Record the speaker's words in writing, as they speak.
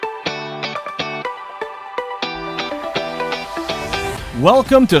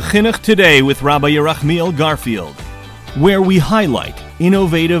Welcome to Chinuch Today with Rabbi Yerachmiel Garfield, where we highlight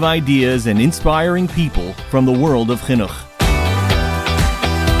innovative ideas and inspiring people from the world of Chinuch.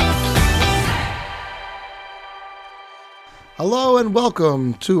 Hello and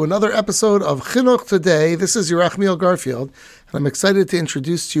welcome to another episode of Chinuch Today. This is Yerachmiel Garfield, and I'm excited to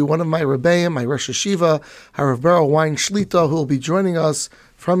introduce to you one of my Rabbi, my Rosh Yeshiva, Rabbi Berel Wein Shlita, who will be joining us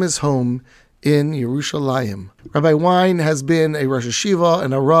from his home in Yerushalayim. Rabbi Wein has been a Rosh Yeshiva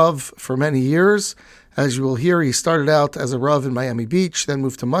and a Rav for many years. As you will hear, he started out as a Rav in Miami Beach, then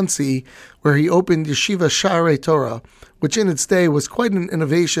moved to Monsey, where he opened Yeshiva Sha'arei Torah, which in its day was quite an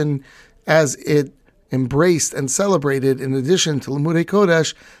innovation as it embraced and celebrated, in addition to Limudei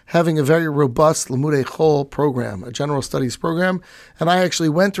Kodesh, having a very robust Limudei Chol program, a general studies program. And I actually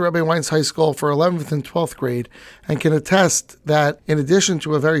went to Rabbi Wein's high school for 11th and 12th grade and can attest that in addition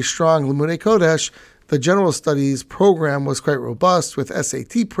to a very strong Limudei Kodesh, the general studies program was quite robust with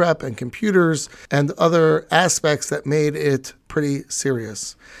SAT prep and computers and other aspects that made it pretty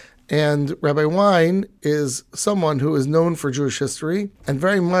serious. And Rabbi Wein is someone who is known for Jewish history and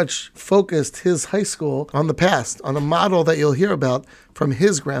very much focused his high school on the past, on a model that you'll hear about from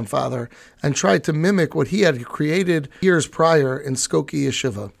his grandfather, and tried to mimic what he had created years prior in Skokie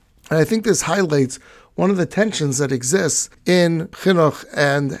Yeshiva. And I think this highlights one of the tensions that exists in Chinuch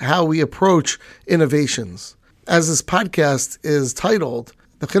and how we approach innovations. As this podcast is titled,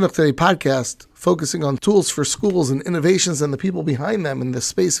 the Chinuch Today podcast, focusing on tools for schools and innovations and the people behind them in the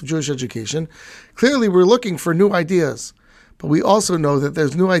space of Jewish education, clearly we're looking for new ideas. But we also know that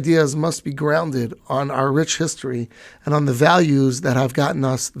those new ideas must be grounded on our rich history and on the values that have gotten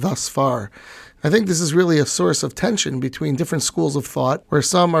us thus far. I think this is really a source of tension between different schools of thought, where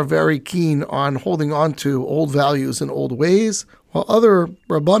some are very keen on holding on to old values and old ways, while other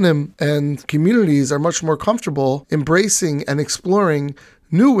Rabbanim and communities are much more comfortable embracing and exploring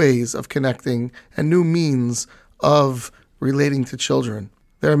new ways of connecting and new means of relating to children.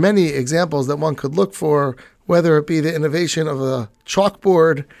 There are many examples that one could look for, whether it be the innovation of a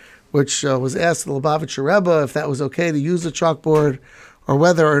chalkboard, which was asked the Lubavitcher Rebbe if that was okay to use a chalkboard, or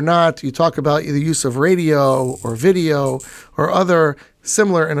whether or not you talk about the use of radio or video or other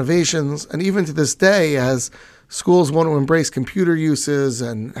similar innovations. And even to this day, as schools want to embrace computer uses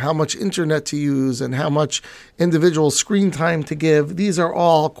and how much internet to use and how much individual screen time to give, these are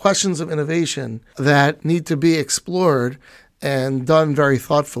all questions of innovation that need to be explored and done very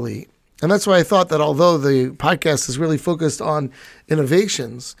thoughtfully. And that's why I thought that although the podcast is really focused on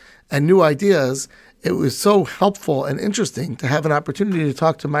innovations and new ideas, it was so helpful and interesting to have an opportunity to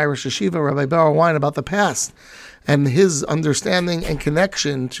talk to my Rosh Yeshiva, Rabbi Berel Wein, about the past and his understanding and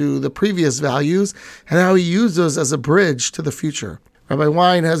connection to the previous values and how he used those as a bridge to the future. Rabbi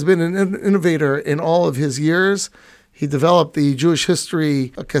Wein has been an innovator in all of his years. He developed the Jewish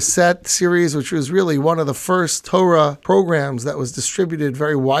History cassette series, which was really one of the first Torah programs that was distributed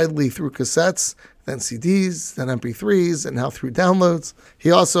very widely through cassettes, then CDs, then MP3s, and now through downloads. He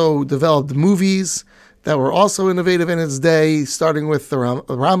also developed movies that were also innovative in its day, starting with the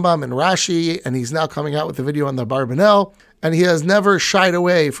Rambam and Rashi, and he's now coming out with a video on the Berel. And he has never shied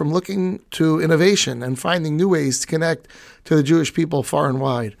away from looking to innovation and finding new ways to connect to the Jewish people far and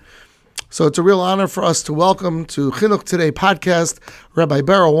wide. So it's a real honor for us to welcome to Chinuch Today podcast, Rabbi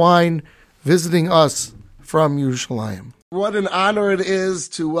Berel Wein, visiting us from Yerushalayim. What an honor it is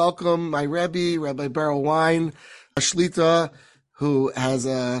to welcome my Rabbi, Rabbi Berel Wein Shlita, who has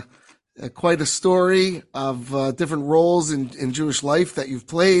quite a story of different roles in Jewish life that you've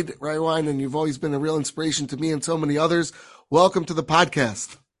played, Rabbi Wein, and you've always been a real inspiration to me and so many others. Welcome to the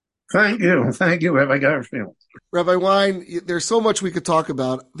podcast. Thank you, Rabbi Garfield. Rabbi Wein, there's so much we could talk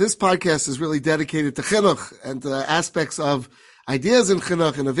about. This podcast is really dedicated to Chinuch and to aspects of ideas in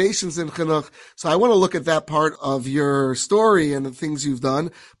Chinuch, innovations in Chinuch. So I want to look at that part of your story and the things you've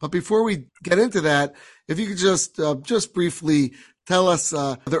done. But before we get into that, if you could just briefly tell us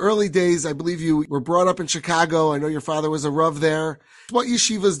the early days. I believe you were brought up in Chicago. I know your father was a Rav there. What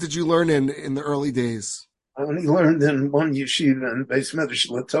yeshivas did you learn in the early days? I only learned in one yeshiva in Beis Medrash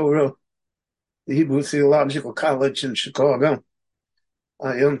LaTorah, the Hebrew Theological College in Chicago.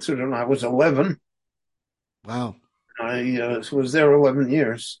 I entered when I was 11. Wow. I was there 11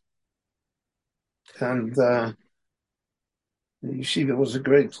 years. And the yeshiva was a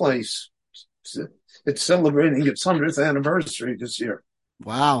great place. It's celebrating its 100th anniversary this year.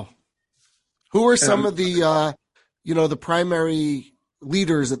 Wow. Who were some of the, the primary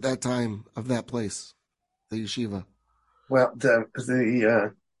leaders at that time of that place, the yeshiva? Well, the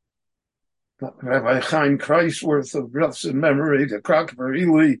Rabbi Chaim Kreisworth of blessed memory, the Krakower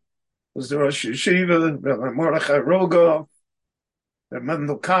Eli, was the Rosh Yeshiva, Rabbi Mordechai Rogoff,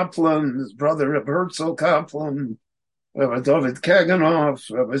 Mendel Kaplan, his brother Reb Herzl Kaplan, David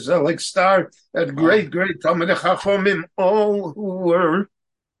Kaganov, Zelig Star, had great Talmidei Chachomim, all who were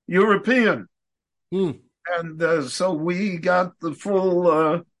European. And so we got the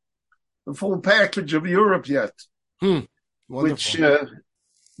full package of Europe yet, which,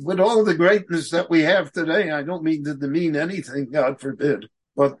 with all the greatness that we have today, I don't mean to demean anything, God forbid,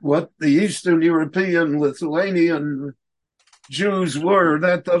 but what the Eastern European, Lithuanian Jews were,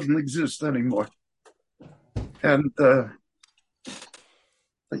 that doesn't exist anymore. And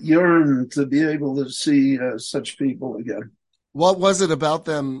yearn to be able to see such people again. What was it about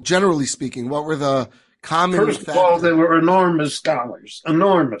them, generally speaking? What were the common factors? First of all, they were enormous scholars,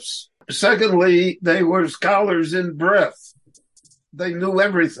 enormous. Secondly, they were scholars in breadth. They knew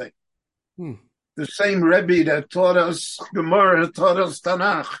everything. The same Rabbi that taught us Gemara taught us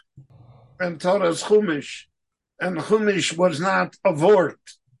Tanakh and taught us Chumash. And Chumash was not a vort.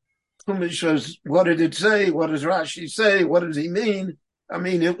 Chumash was, what did it say? What does Rashi say? What does he mean? I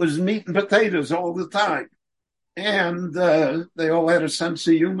mean, it was meat and potatoes all the time. And they all had a sense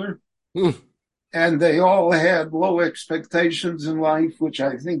of humor. And they all had low expectations in life, which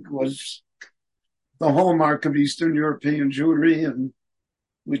I think was the hallmark of Eastern European Jewry, and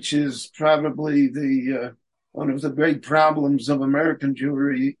which is probably the one of the great problems of American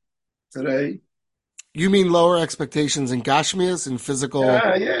Jewry today. You mean lower expectations in Gashmias and physical?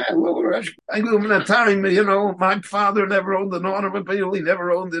 Yeah, lower. I grew up in a time, my father never owned an automobile. He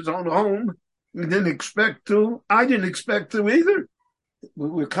never owned his own home. He didn't expect to. I didn't expect to either. We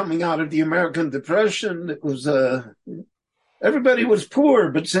were coming out of the American Depression. It was, everybody was poor,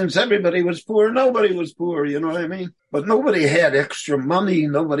 but since everybody was poor, nobody was poor, you know what I mean? But nobody had extra money.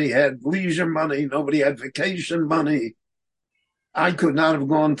 Nobody had leisure money. Nobody had vacation money. I could not have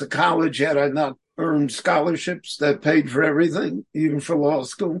gone to college had I not earned scholarships that paid for everything, even for law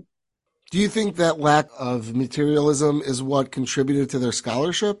school. Do you think that lack of materialism is what contributed to their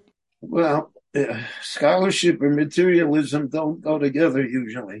scholarship? Well, scholarship and materialism don't go together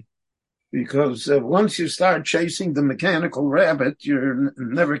usually, because once you start chasing the mechanical rabbit, you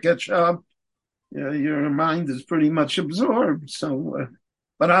never catch up. Your mind is pretty much absorbed. So,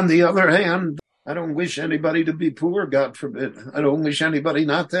 but on the other hand, I don't wish anybody to be poor, God forbid. I don't wish anybody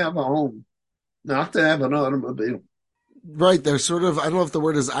not to have a home, not to have an automobile. Right. There's sort of, I don't know if the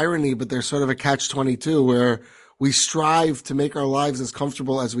word is irony, but there's sort of a catch-22 where we strive to make our lives as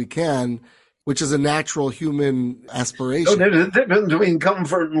comfortable as we can, which is a natural human aspiration. So there's a difference between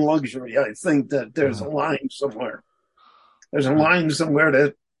comfort and luxury. I think that there's a line somewhere. There's a line somewhere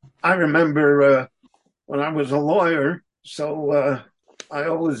that I remember when I was a lawyer. So I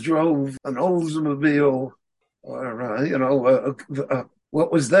always drove an Oldsmobile or,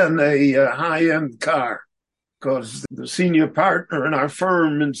 what was then a high-end car, because the senior partner in our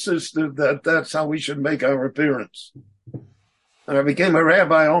firm insisted that that's how we should make our appearance. And I became a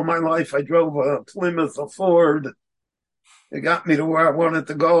rabbi all my life. I drove a Plymouth, a Ford. It got me to where I wanted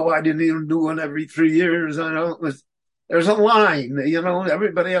to go. I didn't even do one every 3 years. There's a line,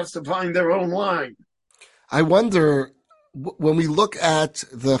 everybody has to find their own line. I wonder, when we look at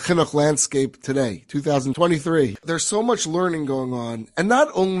the chinuch landscape today, 2023, there's so much learning going on. And not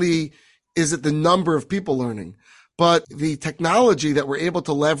only is it the number of people learning, but the technology that we're able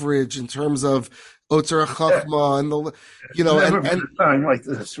to leverage in terms of Otzar Chachma and and time like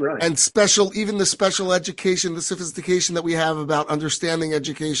this, right? And even the special education, the sophistication that we have about understanding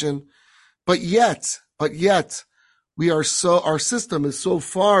education. But yet, our system is so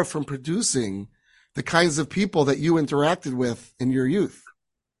far from producing the kinds of people that you interacted with in your youth.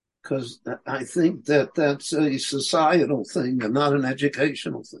 Because I think that that's a societal thing and not an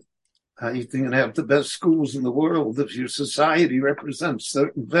educational thing. You can have the best schools in the world. If your society represents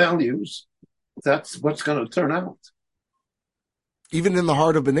certain values, that's what's going to turn out. Even in the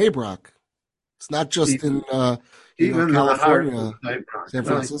heart of B'nai Brak. It's not just in California, San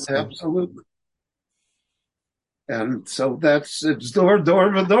Francisco. Right, absolutely. And so it's door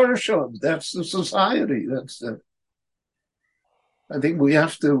shov. That's the society. I think we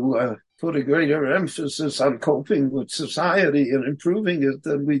have to put a greater emphasis on coping with society and improving it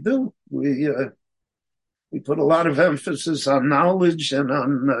than we do. We put a lot of emphasis on knowledge and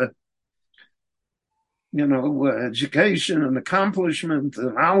on education and accomplishment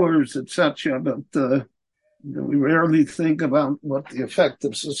and hours, etc. But we rarely think about what the effect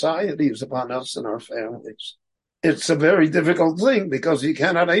of society is upon us and our families. It's a very difficult thing because you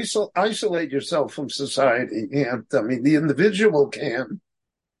cannot isolate yourself from society. And the right. can,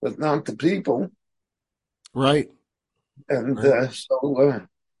 but not the people. Right. And right.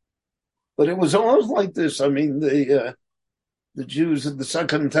 But it was always like this. The Jews in the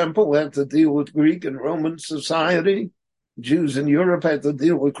Second Temple had to deal with Greek and Roman society. Jews in Europe had to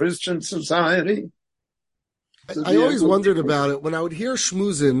deal with Christian society. I always wondered about it when I would hear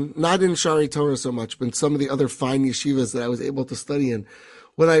shmuzin, not in Shari Torah so much, but in some of the other fine yeshivas that I was able to study in.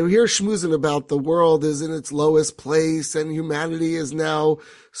 When I hear shmuzin about the world is in its lowest place and humanity is now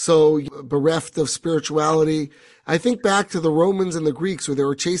so bereft of spirituality, I think back to the Romans and the Greeks where they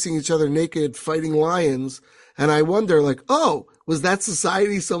were chasing each other naked, fighting lions, and I wonder, like, oh, was that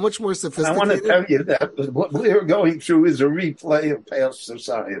society so much more sophisticated? I want to tell you that what we're going through is a replay of past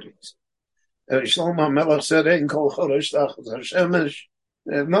societies. Shlomo Melech said, "Ein kol chodesh tachas hashemesh."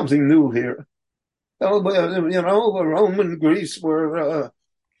 There's nothing new here. Roman Greece were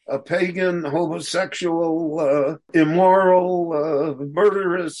a pagan, homosexual, immoral,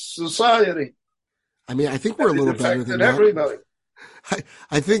 murderous society. I mean, I think we're a little better than that. Everybody.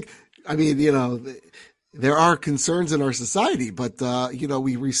 I think, there are concerns in our society, but,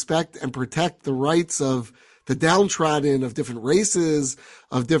 we respect and protect the rights of the downtrodden, of different races,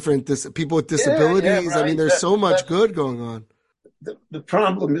 of different people with disabilities. Yeah, right. I mean, there's so much good going on. The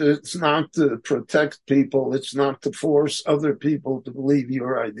problem is it's not to protect people. It's not to force other people to believe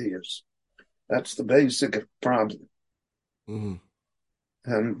your ideas. That's the basic problem. Mm-hmm.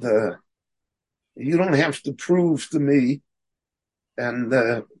 And you don't have to prove to me and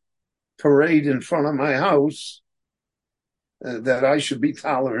parade in front of my house that I should be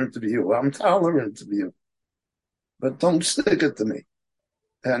tolerant of you. I'm tolerant of you. But don't stick it to me.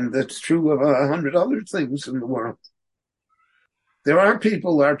 And that's true of 100 other things in the world. There are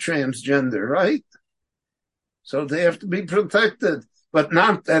people who are transgender, right? So they have to be protected, but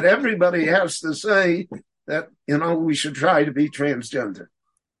not that everybody has to say that, we should try to be transgender.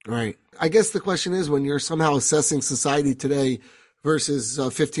 Right. I guess the question is, when you're somehow assessing society today versus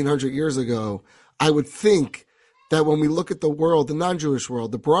 1,500 years ago, I would think that when we look at the world, the non-Jewish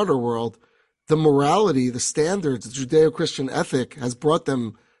world, the broader world, the morality, the standards, the Judeo-Christian ethic has brought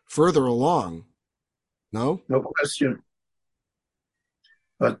them further along. No? No question.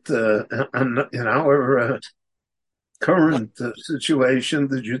 But in our current situation,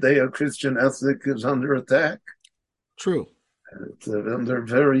 the Judeo-Christian ethic is under attack. True. It's under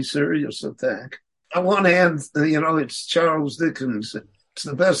very serious attack. On one hand, it's Charles Dickens. It's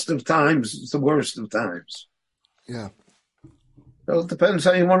the best of times. It's the worst of times. Yeah. So it depends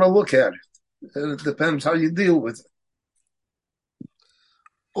how you want to look at it. It depends how you deal with it.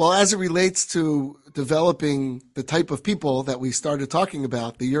 Well, as it relates to developing the type of people that we started talking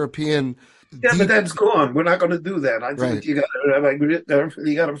about, the European. Yeah, but that's gone. We're not going to do that. I think you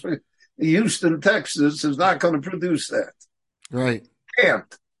got to. Houston, Texas is not going to produce that. Right. Can't.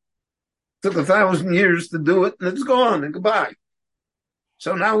 Took 1,000 years to do it, and it's gone, and goodbye.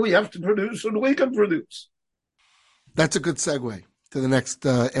 So now we have to produce what we can produce. That's a good segue to the next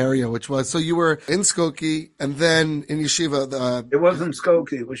area, which was, so you were in Skokie and then in Yeshiva. It wasn't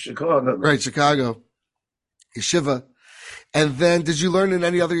Skokie, it was Chicago. Right, Chicago. Yeshiva. And then did you learn in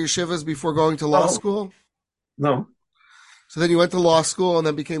any other yeshivas before going to law school? No. So then you went to law school and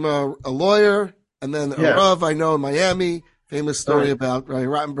then became a lawyer and then a Rav, I know, in Miami. Famous story about Rabbi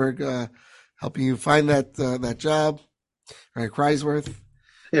Rottenberg helping you find that job. Right, Kreisworth.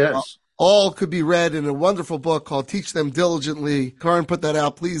 Yes. All could be read in a wonderful book called Teach Them Diligently. Karin put that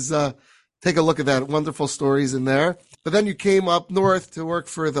out. Please take a look at that. Wonderful stories in there. But then you came up north to work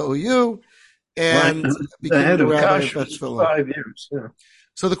for the OU and became the rabbi of Beth for 5 years. Yeah.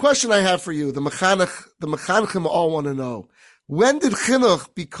 So the question I have for you, the Mechanechim all want to know, when did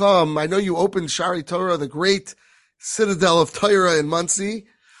Chinuch become, I know you opened Shari Torah, the great citadel of Torah in Muncie.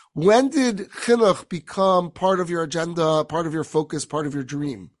 When did Chinuch become part of your agenda, part of your focus, part of your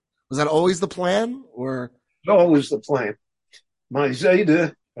dream? Was that always the plan, or? Always the plan. My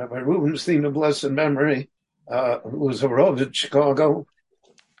Zayda, Rabbi Rubenstein of blessed memory, who was a Rav in Chicago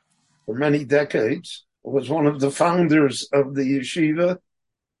for many decades, was one of the founders of the yeshiva,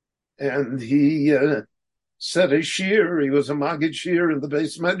 and he said a shir. He was a Maggid shir in the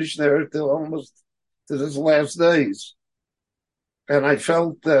Beis Medrash there till almost to his last days. And I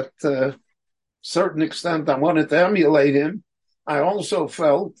felt that to a certain extent I wanted to emulate him. I also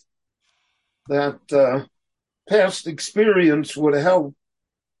felt that past experience would help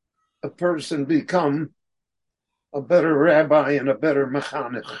a person become a better rabbi and a better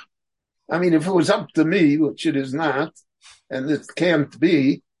mechanech. I mean, if it was up to me, which it is not, and it can't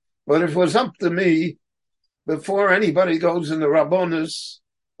be, but if it was up to me, before anybody goes into Rabbonis,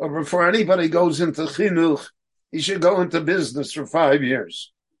 or before anybody goes into Chinuch, he should go into business for 5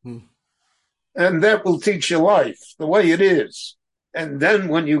 years. And that will teach you life, the way it is. And then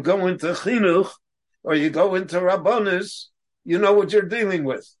when you go into Chinuch, or you go into Rabbonis, You know what you're dealing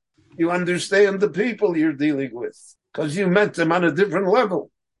with. You understand the people you're dealing with because you met them on a different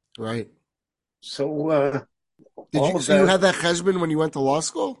level. Right. So Did all you? of So you that. had that cheshbon when you went to law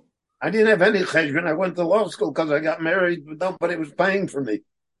school? I didn't have any cheshbon. I went to law school because I got married, but nobody was paying for me.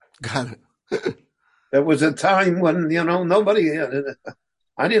 Got it. There was a time when, nobody,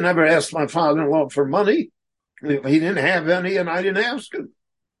 I didn't ever ask my father-in-law for money. He didn't have any and I didn't ask him.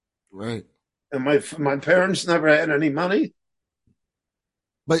 Right. And my parents never had any money.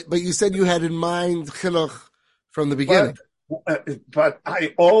 But you said you had in mind chinuch from the But beginning. but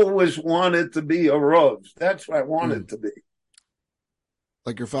I always wanted to be a Rav. That's what I wanted to be.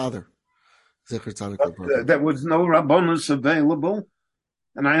 Like your father. Zecher Tzaddik But Lebracha. there was no Rabbanus available,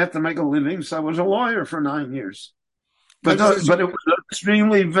 and I had to make a living, so I was a lawyer for 9 years. But it was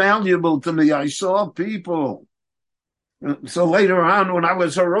extremely valuable to me. I saw people. So later on, when I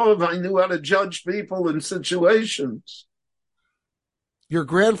was a Rav, I knew how to judge people in situations. Your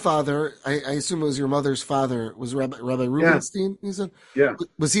grandfather, I assume it was your mother's father, was Rabbi Rubenstein, you said? Yeah.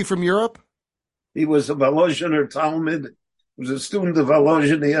 Was he from Europe? He was a Volozhiner Talmud. He was a student of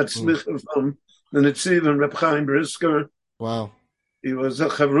Volozhin. He had smicha from the Netziv and Reb Chaim Brisker. Wow. He was a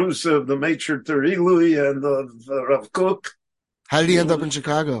chavrusa of the Meicher Terilui and of Rav Kook. How did he end up in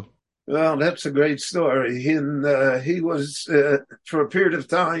Chicago? Well, that's a great story. He was, for a period of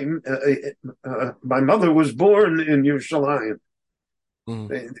time, my mother was born in Yerushalayim.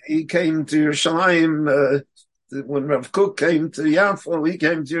 He came to Yerushalayim when Rav Kook came to Yaffo. He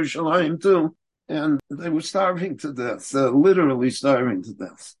came to Yerushalayim too, and they were starving to death, literally starving to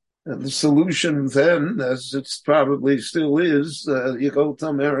death. And the solution then, as it probably still is, you go to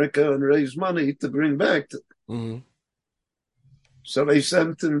America and raise money to bring back. So they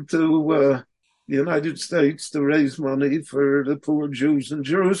sent him to the United States to raise money for the poor Jews in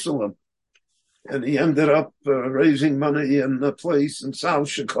Jerusalem. And he ended up raising money in a place in South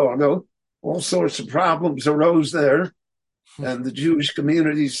Chicago. All sorts of problems arose there. And the Jewish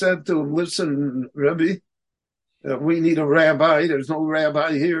community said to him, listen, Rabbi, we need a rabbi. There's no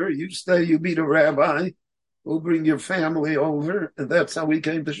rabbi here. You stay, you be the rabbi. We'll bring your family over. And that's how he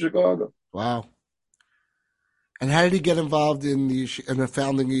came to Chicago. Wow. And how did he get involved in the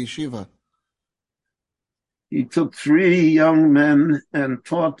founding yeshiva? He took 3 young men and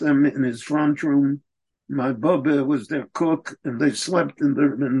taught them in his front room. My Bubba was their cook, and they slept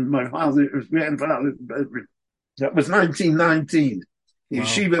in my grandfather's bedroom. That was 1919. The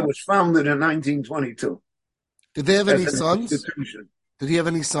yeshiva was founded in 1922. Did they have any sons? Did he have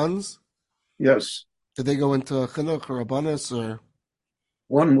any sons? Yes. Did they go into chinuch or rabbanis or?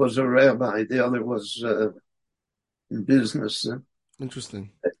 One was a rabbi. The other was in business.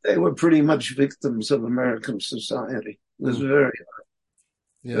 Interesting. They were pretty much victims of American society. It was very hard.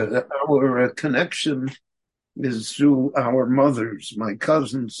 Yeah. Our connection is through our mothers, my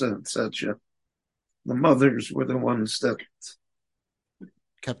cousins, etc. The mothers were the ones that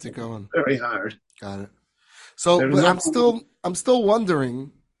kept it going. Very hard. Got it. So I'm still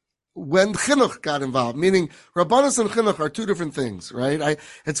wondering when chinuch got involved, meaning rabbanos and chinuch are two different things, right?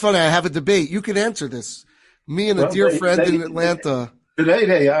 It's funny, I have a debate. You can answer this. Me and a dear friend in Atlanta. Today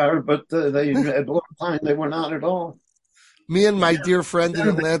they are, but at one time they were not at all. Me and my dear friend in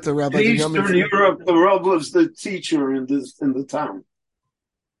Atlanta, Rabbi. In Eastern Europe, the Rav was the teacher in the town.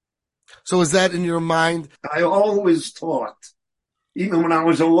 So is that in your mind? I always taught, even when I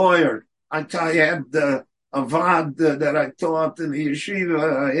was a lawyer. I had a vad that I taught in the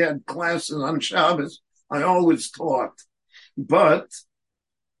yeshiva. I had classes on Shabbos. I always taught, but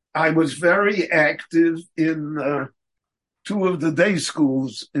I was very active in 2 of the day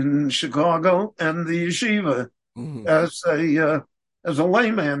schools in Chicago and the yeshiva as a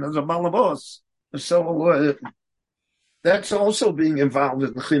layman, as a balabos. So that's also being involved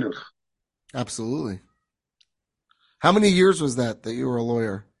in chinuch. Absolutely. How many years was that you were a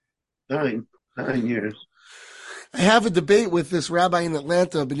lawyer? 9 years. I have a debate with this rabbi in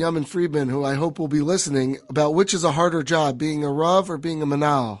Atlanta, Benjamin Friedman, who I hope will be listening, about which is a harder job, being a Rav or being a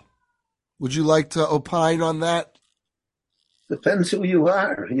Manal. Would you like to opine on that? Depends who you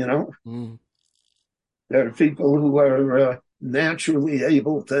are, There are people who are naturally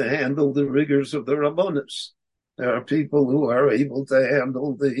able to handle the rigors of the Rabbanis. There are people who are able to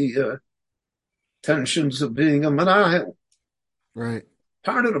handle the tensions of being a Manahil. Right.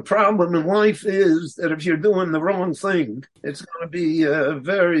 Part of the problem in life is that if you're doing the wrong thing, it's going to be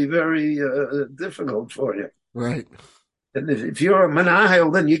very, very difficult for you. Right. And if you're a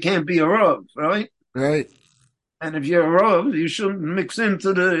Manahil, then you can't be a Rav, right? Right. And if you're a Rav, you shouldn't mix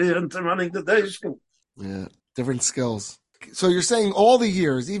into running the day school. Yeah, different skills. So you're saying all the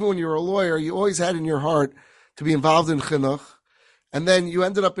years, even when you were a lawyer, you always had in your heart to be involved in chinuch, And then you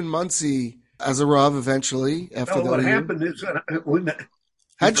ended up in Muncie as a Rav eventually after No, the what OU. happened is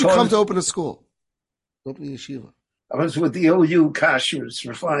How'd you come to open a school? Open a yeshiva. I was with the OU Kashers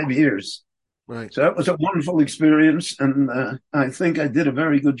for 5 years. Right. So that was a wonderful experience, and I think I did a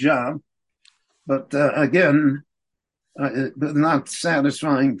very good job. But again, not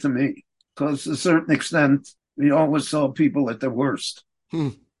satisfying to me, because to a certain extent, we always saw people at their worst.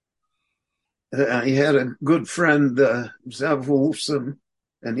 He had a good friend, Zev Wolfson,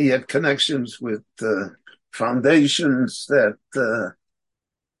 and he had connections with foundations that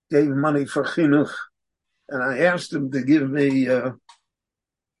gave money for chinuch. And I asked him to give me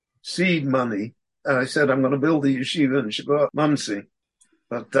seed money. And I said, I'm going to build a yeshiva in Shabbat Muncie,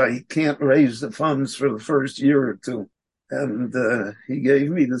 but I can't raise the funds for the first year or two. And he gave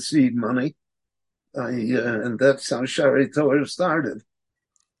me the seed money. And that's how Shari Torah started.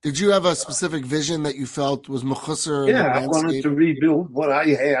 Did you have a specific vision that you felt was mechusser in the Yeah, I landscape? wanted to rebuild what I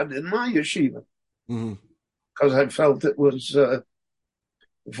had in my yeshiva. Because I felt it was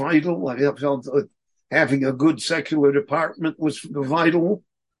vital. I felt having a good secular department was vital.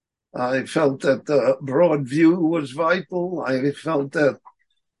 I felt that the broad view was vital. I felt that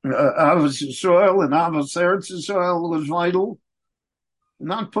Avos Yisrael and Avos Eretz Yisrael was vital.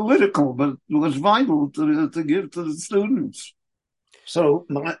 Not political, but it was vital to give to the students. So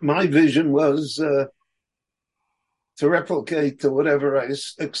my vision was to replicate to whatever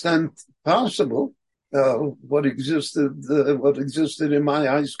extent possible what existed in my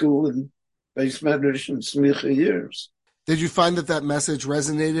high school and Beis Medrash and Smicha years. Did you find that message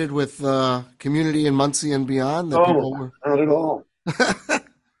resonated with the community in Muncie and beyond? That people were... not at all.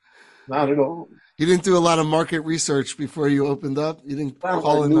 Not at all. You didn't do a lot of market research before you opened up? You didn't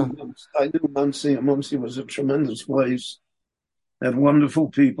call in I knew Muncie. Muncie was a tremendous place. Had wonderful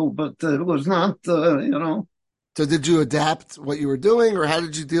people, but it was not, So did you adapt what you were doing, or how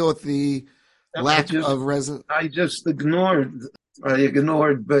did you deal with the lack of resident? I just ignored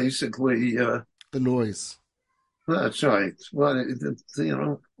basically the noise. That's right. Well,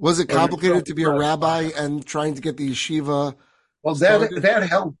 was it complicated to be a rabbi and trying to get the yeshiva? Well, that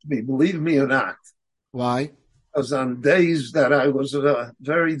helped me, believe me or not. Why? Because on days that I was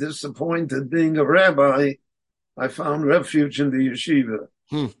very disappointed being a rabbi, I found refuge in the yeshiva.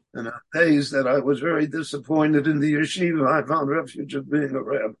 And on days that I was very disappointed in the yeshiva, I found refuge in being a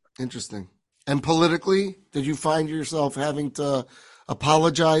rabbi. Interesting. And politically, did you find yourself having to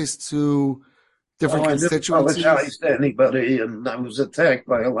apologize to different constituencies? I didn't apologize to anybody, and I was attacked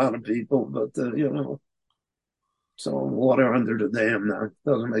by a lot of people, but, so water under the dam now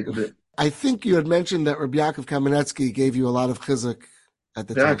doesn't make a difference. I think you had mentioned that Rabbi Yaakov Kamenetsky gave you a lot of chizuk at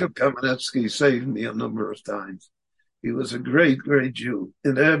the time. Yaakov Kamenetsky saved me a number of times. He was a great, great Jew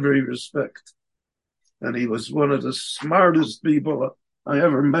in every respect. And he was one of the smartest people I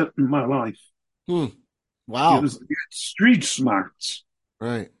ever met in my life. Wow. He had street smarts.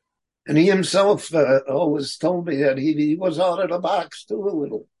 Right. And he himself always told me that he was out of the box too a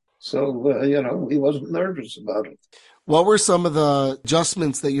little. So, he wasn't nervous about it. What were some of the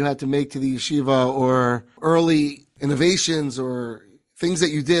adjustments that you had to make to the yeshiva, or early innovations or things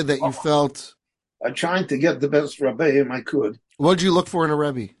that you did that you felt? I tried to get the best Rabbeim I could. What did you look for in a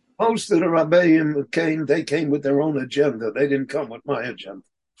Rebbe? Most of the Rabbeim came with their own agenda. They didn't come with my agenda.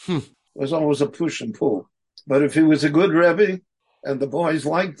 It was always a push and pull. But if he was a good Rebbe and the boys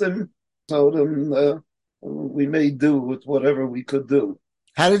liked him, so then we made do with whatever we could do.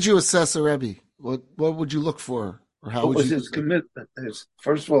 How did you assess a Rebbe? What would you look for? Or how what was his commitment?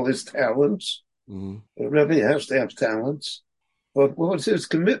 First of all, his talents. The Rebbe has to have talents. But what was his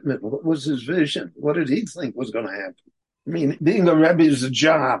commitment? What was his vision? What did he think was going to happen? I mean, being a Rebbe is a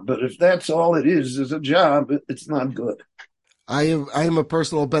job, but if that's all it is a job, it's not good. I am a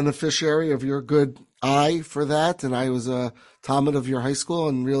personal beneficiary of your good eye for that, and I was a Talmud of your high school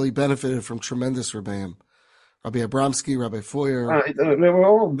and really benefited from tremendous Rebbeim. Rabbi Abramsky, Rabbi Foyer. Right. They were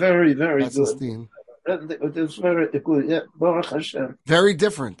all very, very good. It was very good. Yeah, Baruch Hashem. Very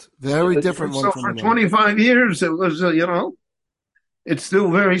different. Very different one so from for another. 25 years, it was, it's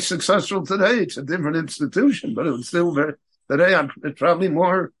still very successful today. It's a different institution, but it was still today it's probably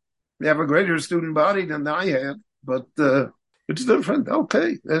more, they have a greater student body than I had, but it's different.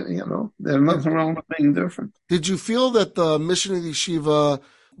 Okay. There's nothing wrong with being different. Did you feel that the mission of the yeshiva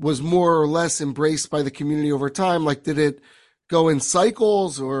was more or less embraced by the community over time? Like, did it go in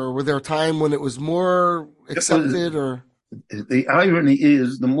cycles, or were there a time when it was more accepted? Or the irony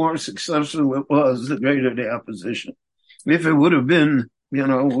is, the more successful it was, the greater the opposition. If it would have been,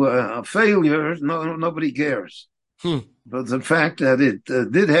 a failure, nobody cares. But the fact that it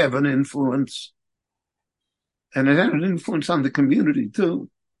did have an influence and it had an influence on the community too.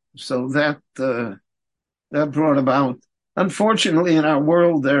 So that brought about. Unfortunately, in our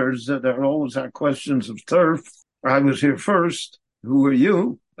world, there always are questions of turf. I was here first. Who are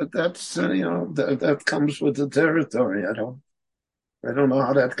you? But that's that comes with the territory. I don't know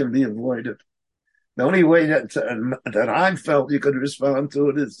how that can be avoided. The only way that I felt you could respond to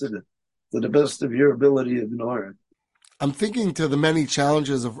it is to the best of your ability, ignore it. I'm thinking to the many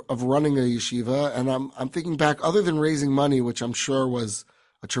challenges of running a yeshiva, and I'm thinking back, other than raising money, which I'm sure was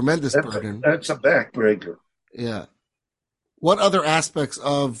a tremendous burden. That's a backbreaker. Yeah. What other aspects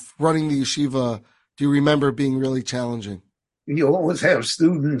of running the yeshiva do you remember being really challenging? You always have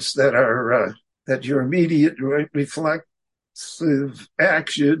students that are that your immediate reflexive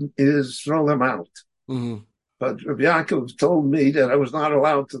action is throw them out. Mm-hmm. But Rabbi Yaakov told me that I was not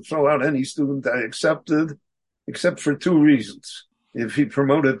allowed to throw out any student I accepted, except for two reasons: if he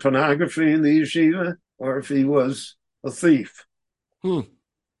promoted pornography in the yeshiva, or if he was a thief.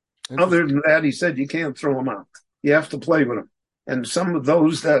 Other than that, he said you can't throw him out. You have to play with him. And some of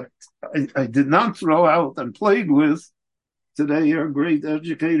those that I did not throw out and played with today are great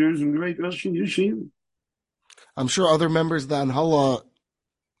educators and great Russian yeshiva. I'm sure other members of the Anhala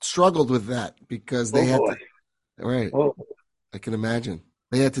struggled with that because they had to. Right. Oh. I can imagine.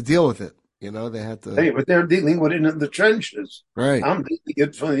 They had to deal with it. They had to. Hey, but they're dealing with it in the trenches. Right. I'm dealing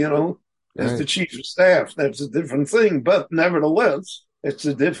it for, as right. the chief of staff. That's a different thing. But nevertheless, it's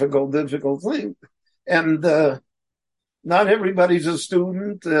a difficult thing. And not everybody's a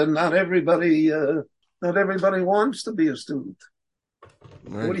student, and not everybody wants to be a student.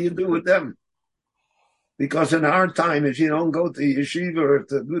 Right. What do you do with them? Because in our time, if you don't go to yeshiva or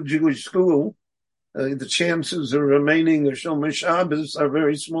to a good Jewish school, the chances of remaining a Shomer Shabbos are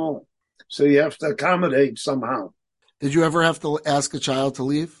very small. So you have to accommodate somehow. Did you ever have to ask a child to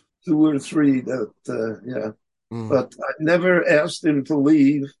leave? 2 or 3 yeah. But I never asked him to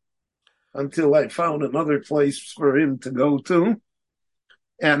leave until I found another place for him to go to.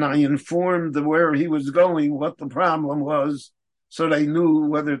 And I informed where he was going, what the problem was, so they knew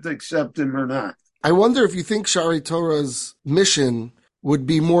whether to accept him or not. I wonder if you think Shari Torah's mission would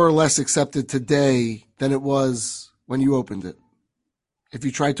be more or less accepted today than it was when you opened it. If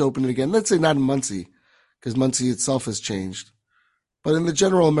you tried to open it again, let's say not in Monsey, because Monsey itself has changed, but in the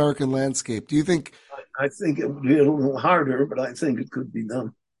general American landscape, do you think? I think it would be a little harder, but I think it could be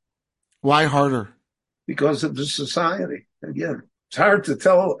done. Why harder? Because of the society. Again, it's hard to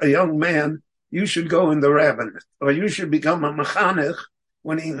tell a young man, you should go in the rabbinate, or you should become a mechanech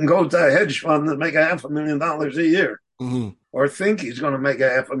when he can go to a hedge fund and make $500,000 a year, or think he's going to make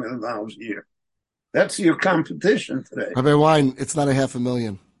 $500,000 a year. That's your competition today. Rabbi Wein, it's not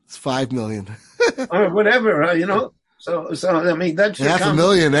 $500,000; it's $5 million. Or whatever, So I mean, that's your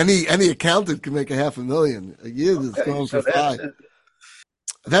 $500,000. Any accountant can make $500,000 a year. That's going for $5.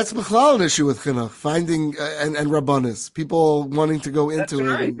 That's an issue with chinuch, finding and rabbanis, people wanting to go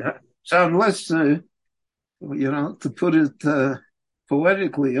into it. So unless to put it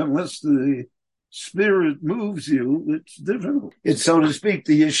poetically, unless the spirit moves you, it's difficult. It's, so to speak,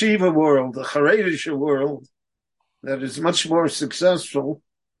 the yeshiva world, the Haredish world, that is much more successful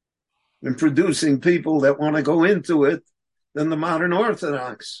in producing people that want to go into it than the modern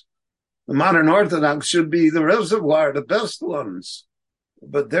Orthodox. The modern Orthodox should be the reservoir, the best ones,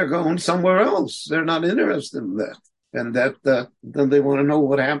 but they're going somewhere else. They're not interested in that. And then they want to know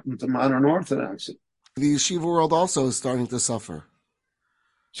what happened to modern Orthodoxy. The yeshiva world also is starting to suffer.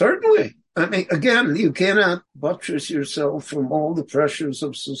 Certainly. I mean, again, you cannot buttress yourself from all the pressures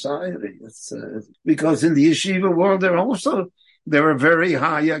of society. It's, because in the yeshiva world, there are very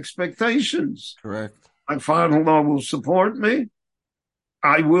high expectations. Correct. My father-in-law will support me.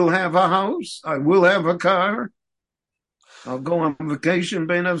 I will have a house. I will have a car. I'll go on vacation,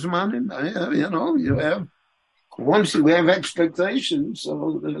 bein hazmanim. You have, once you have expectations,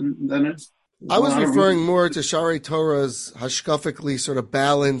 so then it's. I was referring more to Shari Torah's hashkafically sort of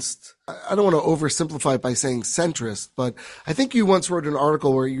balanced. I don't want to oversimplify it by saying centrist, but I think you once wrote an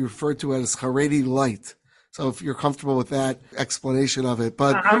article where you referred to it as Haredi light. So if you're comfortable with that explanation of it,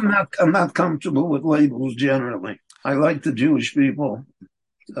 but I'm not comfortable with labels generally. I like the Jewish people.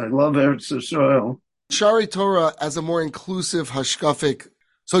 I love Eretz Yisrael. Shari Torah as a more inclusive hashkafic.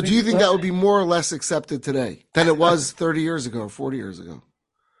 So do you think that would be more or less accepted today than it was 30 years ago, 40 years ago?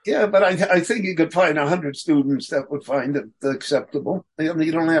 Yeah, but I think you could find 100 students that would find it acceptable.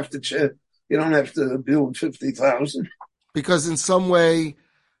 You don't have to build 50,000. Because in some way,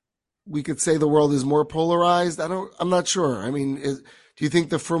 we could say the world is more polarized. I'm not sure. I mean, do Do you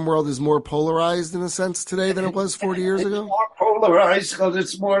think the frum world is more polarized in a sense today than it was 40 years ago? It's more polarized because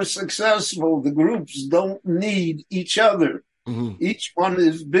it's more successful. The groups don't need each other. Mm-hmm. Each one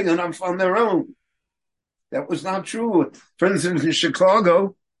is big enough on their own. That was not true. For instance, in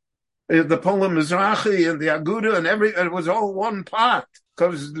Chicago, the Poland Mizrahi and the Aguda and it was all one pot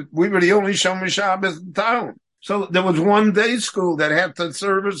because we were the only Shomer Shabbos in town. So there was one day school that had to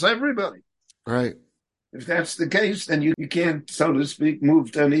service everybody. Right. If that's the case, then you can't, so to speak,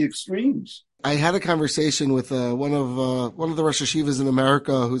 move to any extremes. I had a conversation with one of the Rosh Hashivas in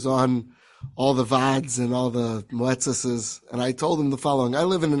America who's on all the VADs and all the Moetzes, and I told him the following. I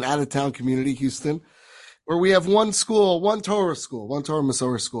live in an out-of-town community, Houston, where we have one school, one Torah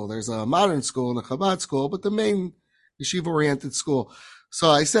Masorah school. There's a modern school and a Chabad school, but the main yeshiva-oriented school. So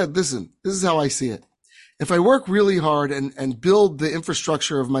I said, listen, this is how I see it. If I work really hard and build the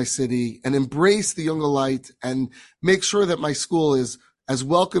infrastructure of my city and embrace the Younger Light and make sure that my school is as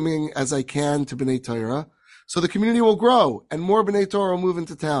welcoming as I can to B'nai Torah, so the community will grow and more B'nai Torah will move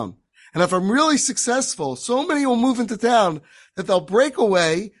into town. And if I'm really successful, so many will move into town that they'll break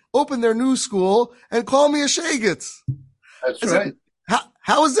away, open their new school, and call me a shagitz. That's right.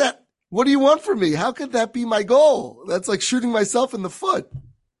 How is that? What do you want from me? How could that be my goal? That's like shooting myself in the foot.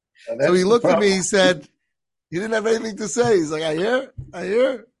 So he looked at me, he said, he didn't have anything to say. He's like, I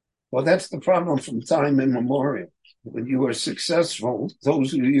hear. Well, that's the problem from time immemorial. When you are successful,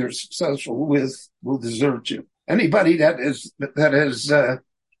 those who you're successful with will desert you. Anybody that has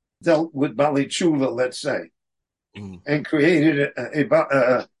dealt with Bali Tshuva, let's say, and created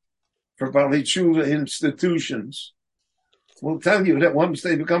for Bali Tshuva institutions, will tell you that once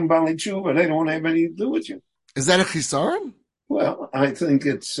they become Bali Tshuva, they don't have anything to do with you. Is that a chisaron? Well, I think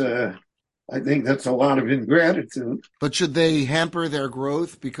that's a lot of ingratitude. But should they hamper their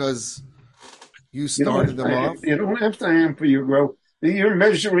growth because you started them off? You don't have to hamper your growth. You're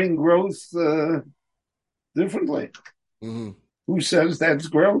measuring growth differently. Mm-hmm. Who says that's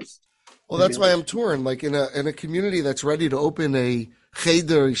growth? Well, that's why I'm torn. Like in a community that's ready to open a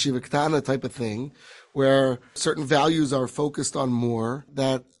cheder, yeshiva ktana type of thing, where certain values are focused on more,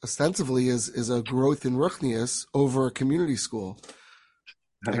 that ostensibly is a growth in ruchnius over a community school.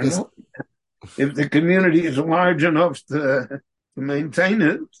 I guess know. If the community is large enough to maintain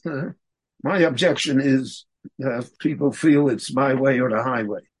it, my objection is people feel it's my way or the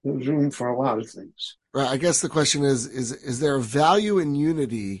highway. There's room for a lot of things. Right. I guess the question is there a value in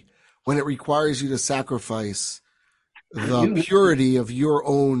unity when it requires you to sacrifice the purity of your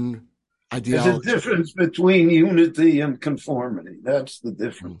own ideology? There's a difference between unity and conformity. That's the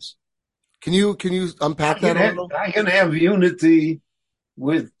difference. Can you unpack that a little? I can have unity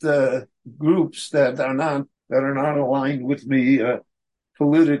with groups that are not aligned with me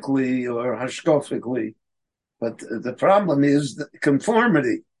politically or hashkafically, but the problem is the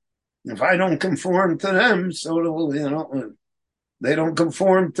conformity. If I don't conform to them, so they don't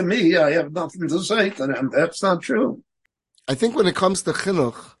conform to me, I have nothing to say to them. That's not true. I think when it comes to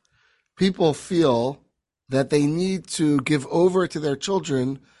chinuch, people feel that they need to give over to their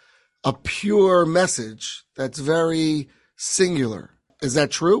children a pure message that's very singular. Is that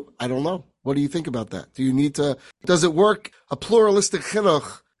true? I don't know. What do you think about that? Does it work a pluralistic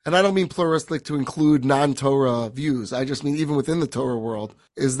chinuch? And I don't mean pluralistic to include non-Torah views. I just mean even within the Torah world.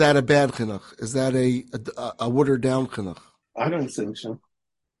 Is that a bad chinuch? Is that a watered down chinuch? I don't think so.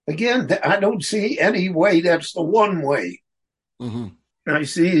 Again, I don't see any way that's the one way. Mm-hmm. I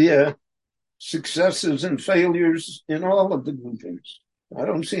see successes and failures in all of the groupings. I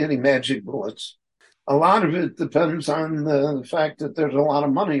don't see any magic bullets. A lot of it depends on the fact that there's a lot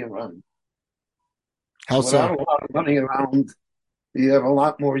of money around. How so? Without a lot of money around, you have a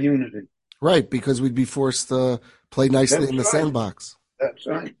lot more unity. Right, because we'd be forced to play nicely in the sandbox. That's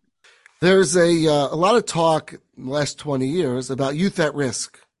right. There's a lot of talk in the last 20 years about youth at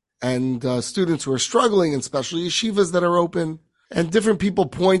risk and students who are struggling, and especially yeshivas that are open. And different people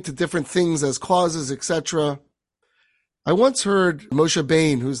point to different things as causes, etc. I once heard Moshe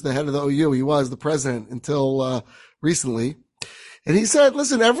Bain, who's the head of the OU, he was the president until recently, and he said,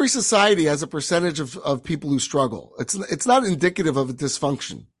 listen, every society has a percentage of people who struggle. It's not indicative of a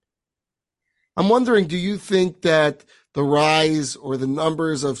dysfunction. I'm wondering, do you think that the rise or the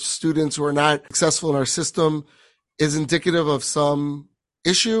numbers of students who are not successful in our system is indicative of some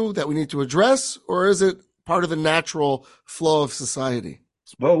issue that we need to address, or is it part of the natural flow of society?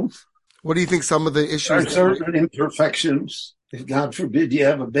 It's both. What do you think some of the issues are? Certain imperfections. If God forbid you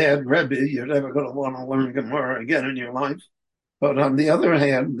have a bad Rabbi, you're never going to want to learn Gemara again in your life. But on the other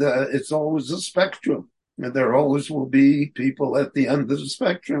hand, it's always a spectrum. And there always will be people at the end of the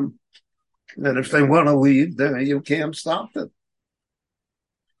spectrum. And if they want to leave, then you can't stop them.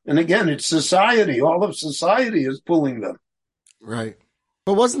 And again, it's society. All of society is pulling them. Right.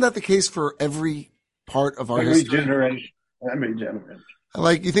 But wasn't that the case for every part of our Every history? Every generation.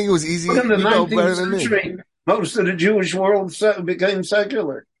 Like, you think it was easy? But in the You know 19th better than me. century, most of the Jewish world became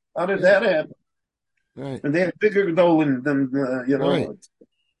secular. How did that happen? Right. And they had bigger doling than, Right.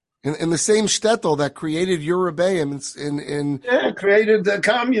 In the same shtetl that created your Rebbeim created the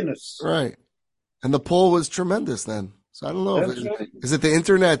communists. Right. And the pull was tremendous then. So I don't know. Right. Is it the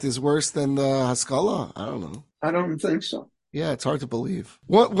internet is worse than the Haskalah? I don't know. I don't think so. Yeah, it's hard to believe.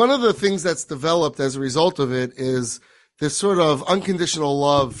 One of the things that's developed as a result of it is this sort of unconditional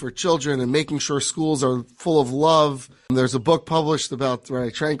love for children and making sure schools are full of love. There's a book published about Rabbi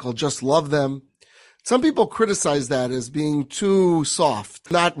Train called Just Love Them. Some people criticize that as being too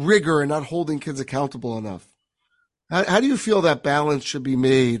soft, not rigor and not holding kids accountable enough. How do you feel that balance should be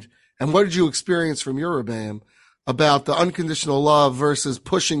made? And what did you experience from your Rebbeim about the unconditional love versus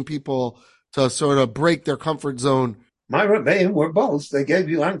pushing people to sort of break their comfort zone? My Rebbeim were both. They gave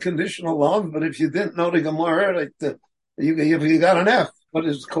you unconditional love, but if you didn't know the Gemara, you got an F, but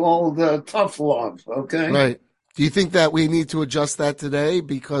it's called tough love, okay? Right. Do you think that we need to adjust that today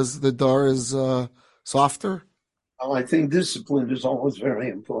because the door is softer? Well, I think discipline is always very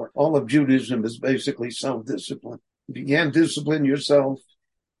important. All of Judaism is basically self-discipline. If you can't discipline yourself,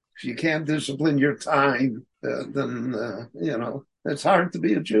 if you can't discipline your time, then it's hard to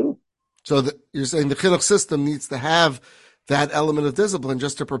be a Jew. So you're saying the chinuch system needs to have that element of discipline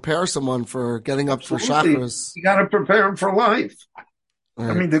just to prepare someone for getting up for Shacharis. You got to prepare them for life.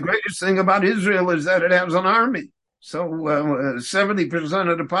 Right. I mean, the greatest thing about Israel is that it has an army. So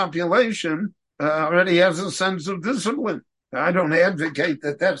 70% of the population already has a sense of discipline. I don't advocate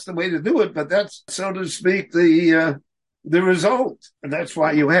that that's the way to do it, but that's, so to speak, the result. And that's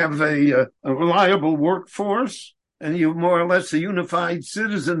why you have a reliable workforce, and you more or less a unified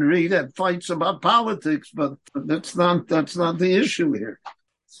citizenry that fights about politics. But that's not the issue here.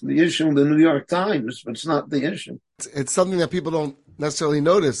 It's the issue in the New York Times, but it's not the issue. It's something that people don't necessarily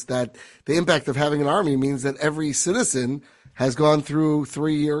notice, that the impact of having an army means that every citizen has gone through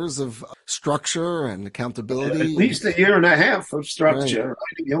 3 years of structure and accountability. At least a year and a half of structure. Right?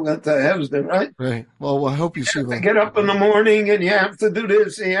 You got the Hesder, right? Right. Well, I hope you have to get up in the morning and you have to do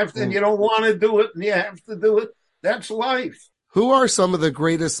this, and you don't want to do it, and you have to do it. That's life. Who are some of the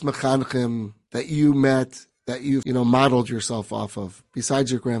greatest mechanchim that you met, that you've modeled yourself off of,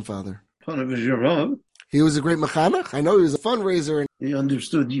 besides your grandfather? Rabbi. He was a great mechanech. I know he was a fundraiser. He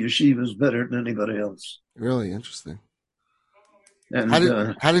understood yeshivas better than anybody else. Really interesting. And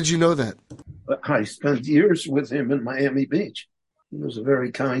how did you know that? I spent years with him in Miami Beach. He was a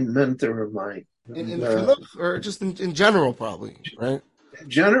very kind mentor of mine. In or just in general, probably, right? In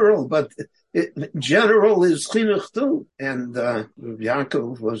general, but general is chinuch too. And Rabbi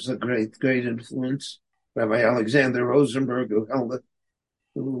Yaakov was a great influence. Rabbi Alexander Rosenberg,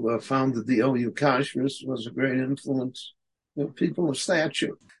 who founded the OU Kashrus, was a great influence. People of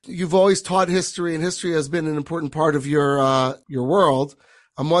stature. You've always taught history, and history has been an important part of your world.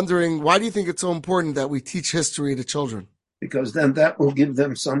 I'm wondering, why do you think it's so important that we teach history to children? Because then that will give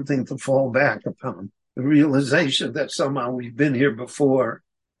them something to fall back upon. The realization that somehow we've been here before,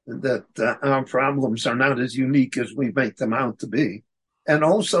 and that our problems are not as unique as we make them out to be. And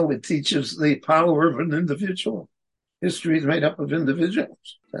also it teaches the power of an individual. History is made up of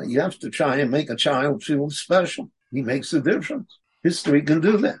individuals. You have to try and make a child feel special. He makes a difference. History can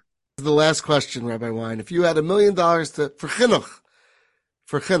do that. The last question, Rabbi Wein. If you had $1 million for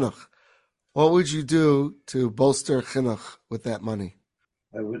chinuch, what would you do to bolster chinuch with that money?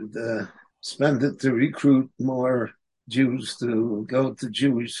 I would spend it to recruit more Jews to go to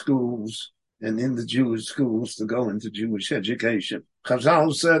Jewish schools, and in the Jewish schools to go into Jewish education.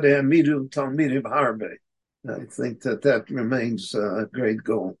 Chazal said, "Amidu talmidim harbe." I think that remains a great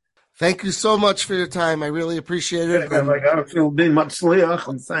goal. Thank you so much for your time. I really appreciate it. I got to feel be matzliach,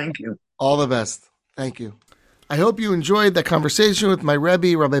 and thank you. All the best. Thank you. I hope you enjoyed that conversation with my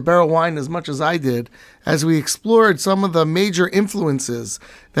Rebbe, Rabbi Berel Wein, as much as I did, as we explored some of the major influences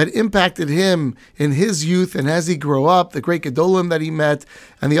that impacted him in his youth and as he grew up, the great Gedolim that he met,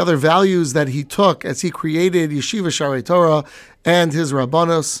 and the other values that he took as he created Yeshiva Sharei Torah and his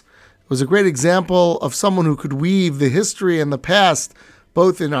Rabbanos. It was a great example of someone who could weave the history and the past,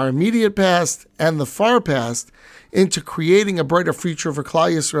 both in our immediate past and the far past, into creating a brighter future for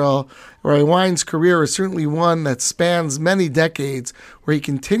Klal Yisrael. Rabbi Wein's career is certainly one that spans many decades, where he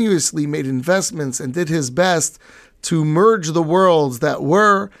continuously made investments and did his best to merge the worlds that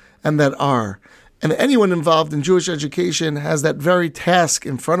were and that are. And anyone involved in Jewish education has that very task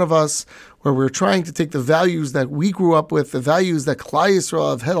in front of us. where we're trying to take the values that we grew up with, the values that Klal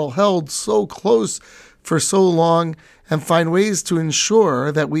Yisrael have held so close for so long, and find ways to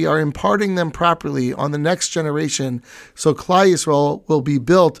ensure that we are imparting them properly on the next generation so Klal Yisrael will be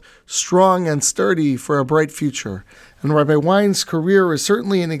built strong and sturdy for a bright future. And Rabbi Wein's career is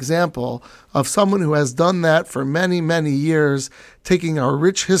certainly an example of someone who has done that for many, many years, taking our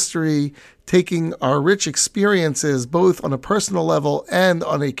rich history, taking our rich experiences, both on a personal level and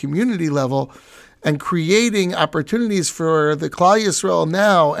on a community level, and creating opportunities for the Klal Yisrael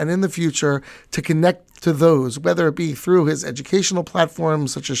now and in the future to connect to those, whether it be through his educational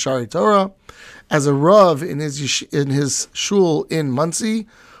platforms such as Shari Torah, as a Rav in his shul in Monsey,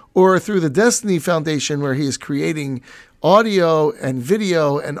 or through the Destiny Foundation, where he is creating audio and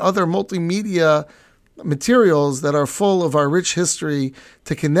video and other multimedia materials that are full of our rich history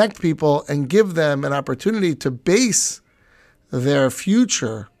to connect people and give them an opportunity to base their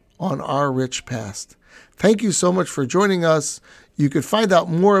future on our rich past. Thank you so much for joining us. You could find out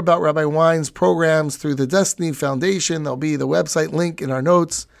more about Rabbi Wein's programs through the Destiny Foundation. There'll be the website link in our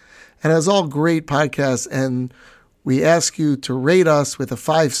notes. And as all great podcasts, and we ask you to rate us with a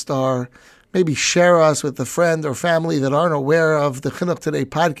 5-star, maybe share us with a friend or family that aren't aware of the Chinuch Today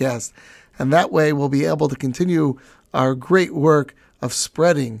podcast. And that way we'll be able to continue our great work of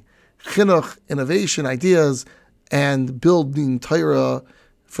spreading Chinuch, innovation, ideas, and building Torah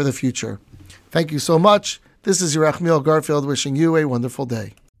for the future. Thank you so much. This is Yerachmiel Garfield wishing you a wonderful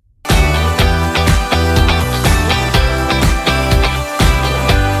day.